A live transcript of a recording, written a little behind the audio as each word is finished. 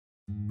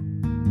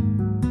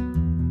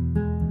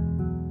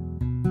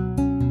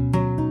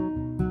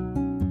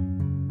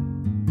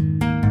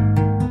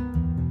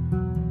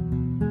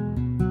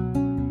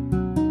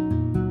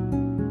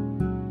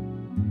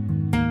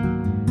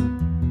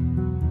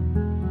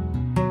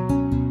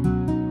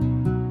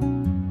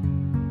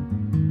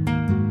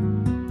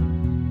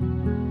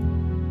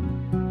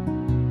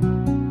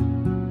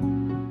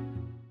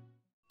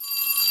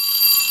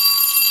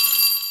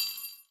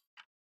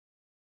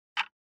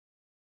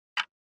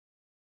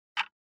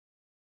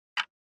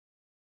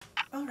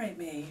All right,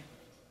 May.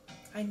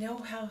 I know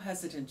how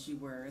hesitant you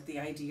were at the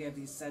idea of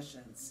these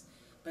sessions,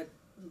 but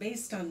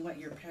based on what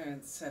your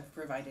parents have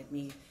provided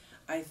me,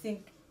 I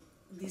think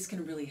these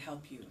can really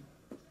help you.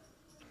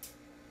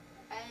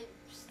 I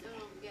still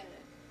don't get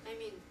it. I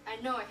mean, I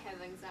know I have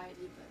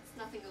anxiety, but it's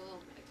nothing a little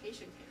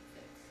medication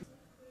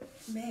can't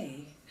fix.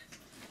 May,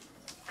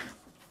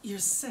 you're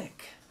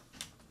sick.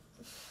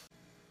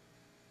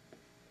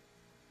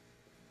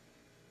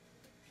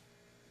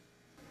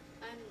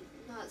 I'm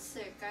not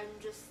sick, I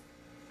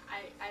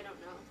don't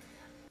know.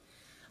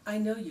 I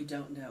know you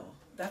don't know.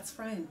 That's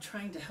why I'm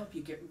trying to help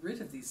you get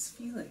rid of these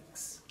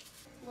feelings.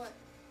 What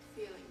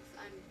feelings?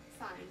 I'm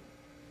fine.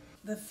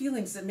 The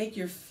feelings that make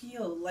you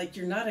feel like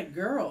you're not a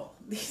girl.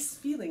 These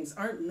feelings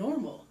aren't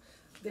normal.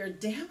 They're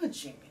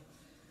damaging.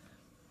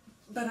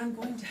 But I'm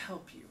going to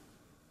help you.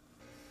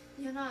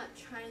 You're not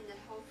trying to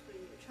help me,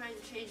 you're trying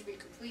to change me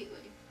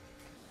completely.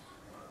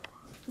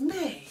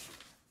 May!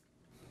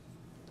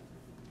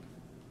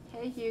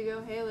 Hey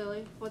Hugo, hey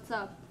Lily, what's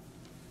up?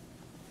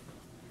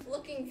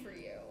 Looking for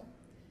you.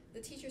 The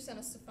teacher sent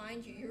us to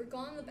find you. You were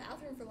gone in the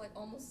bathroom for like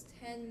almost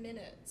 10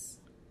 minutes.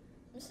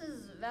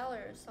 Mrs.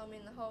 Valor saw me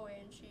in the hallway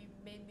and she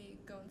made me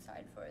go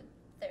inside for a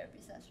therapy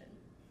session.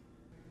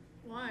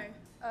 Why?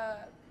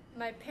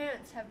 My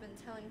parents have been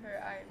telling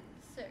her I'm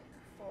sick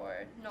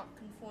for not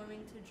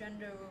conforming to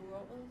gender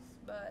roles,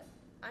 but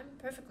I'm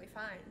perfectly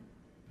fine.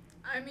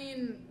 I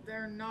mean,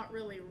 they're not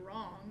really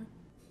wrong.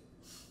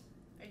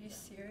 Are you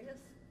serious?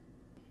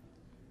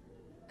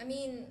 I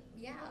mean,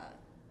 yeah.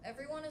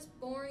 Everyone is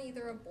born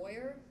either a boy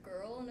or a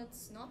girl, and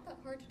it's not that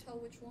hard to tell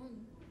which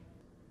one.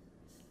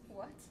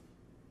 What?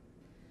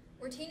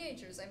 We're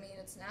teenagers. I mean,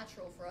 it's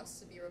natural for us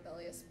to be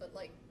rebellious, but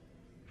like,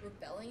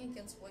 rebelling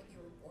against what you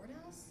were born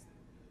as?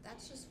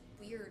 That's just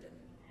weird and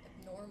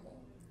abnormal.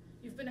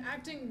 You've been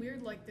acting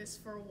weird like this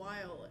for a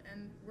while,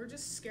 and we're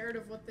just scared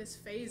of what this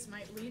phase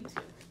might lead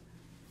to.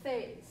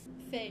 Phase.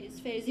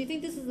 You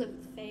think this is a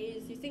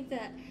phase? You think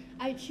that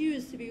I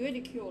choose to be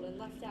ridiculed and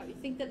left out? You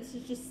think that this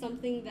is just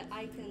something that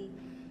I can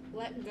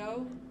let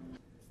go?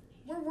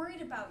 We're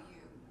worried about you.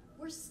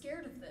 We're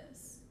scared of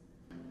this.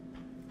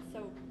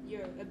 So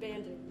you're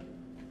abandoning me.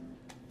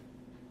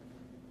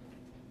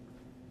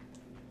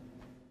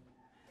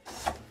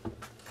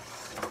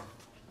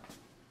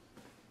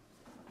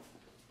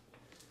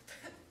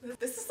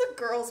 This is the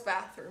girls'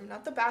 bathroom,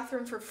 not the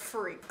bathroom for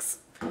freaks.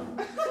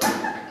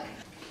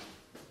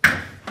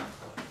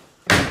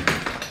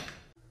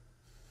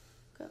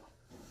 Go.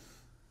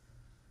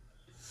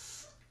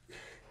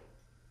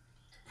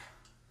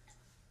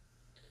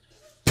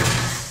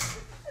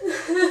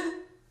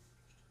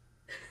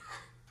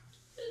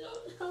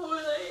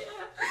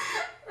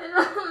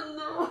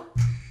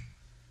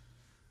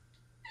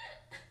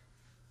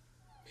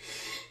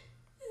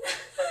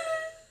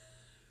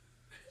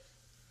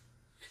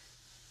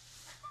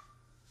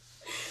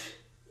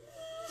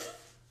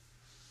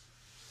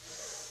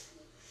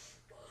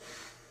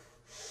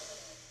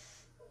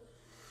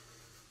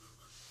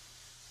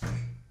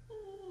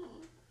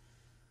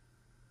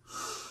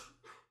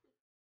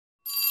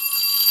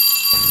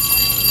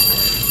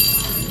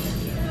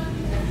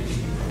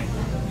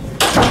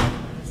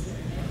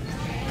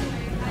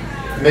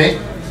 May,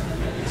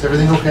 is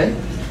everything okay?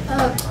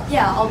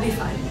 Yeah, I'll be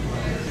fine.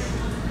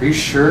 Are you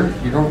sure?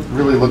 You don't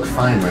really look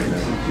fine right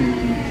now.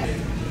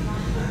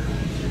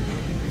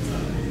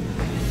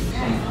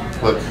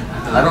 Look,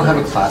 I don't have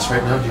a class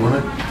right now. Do you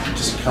want to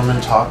just come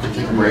and talk and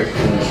take a break?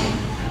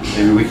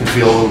 Maybe we can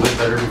feel a little bit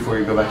better before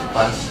you go back to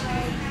class?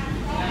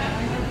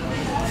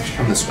 Just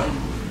come this way.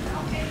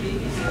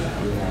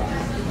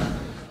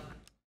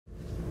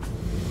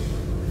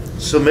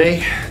 So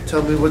May,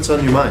 tell me what's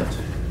on your mind.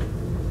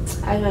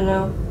 I don't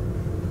know.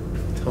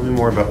 Tell me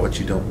more about what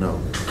you don't know.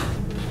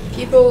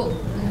 People,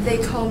 they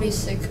call me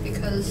sick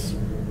because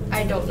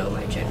I don't know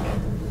my gender.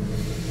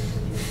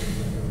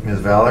 Ms.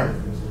 Valor?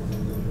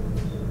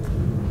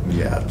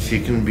 Yeah, she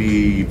can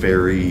be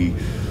very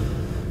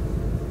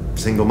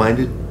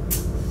single-minded.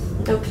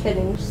 No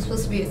kidding. She's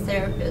supposed to be a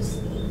therapist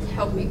and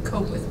help me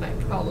cope with my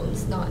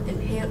problems, not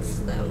enhance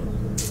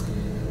them.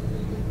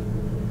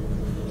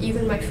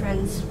 Even my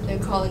friends, they're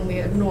calling me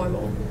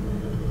abnormal.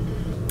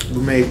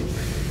 May,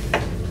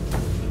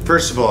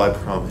 first of all, I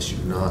promise you,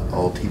 not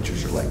all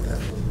teachers are like that.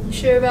 You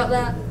sure about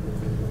that?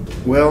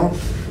 Well,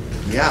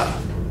 yeah.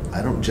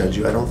 I don't judge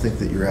you. I don't think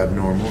that you're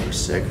abnormal or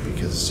sick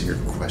because you're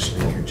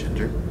questioning your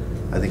gender.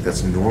 I think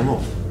that's normal.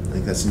 I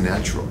think that's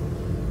natural.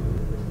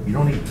 You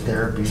don't need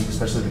therapy,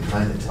 especially the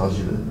kind that tells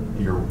you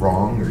that you're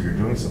wrong or you're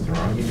doing something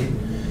wrong.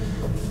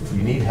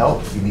 You need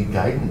help. You need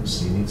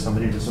guidance. You need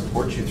somebody to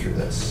support you through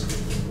this.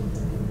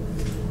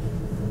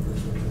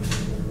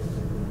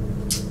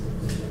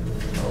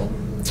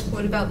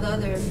 What about the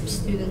other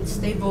students?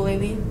 They bully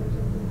me?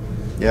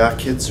 Yeah,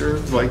 kids are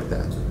like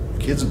that.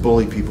 Kids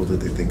bully people that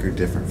they think are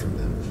different from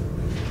them.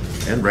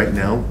 And right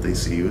now, they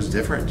see you as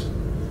different.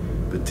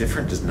 But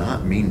different does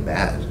not mean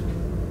bad.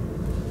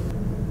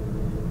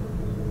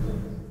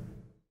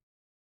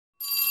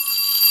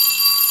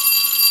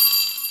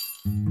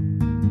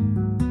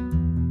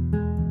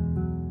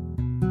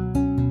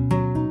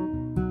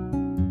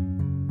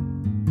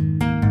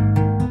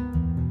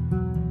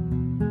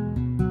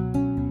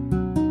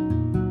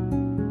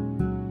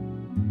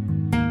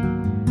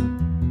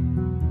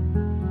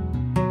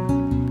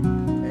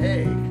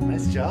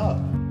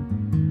 job.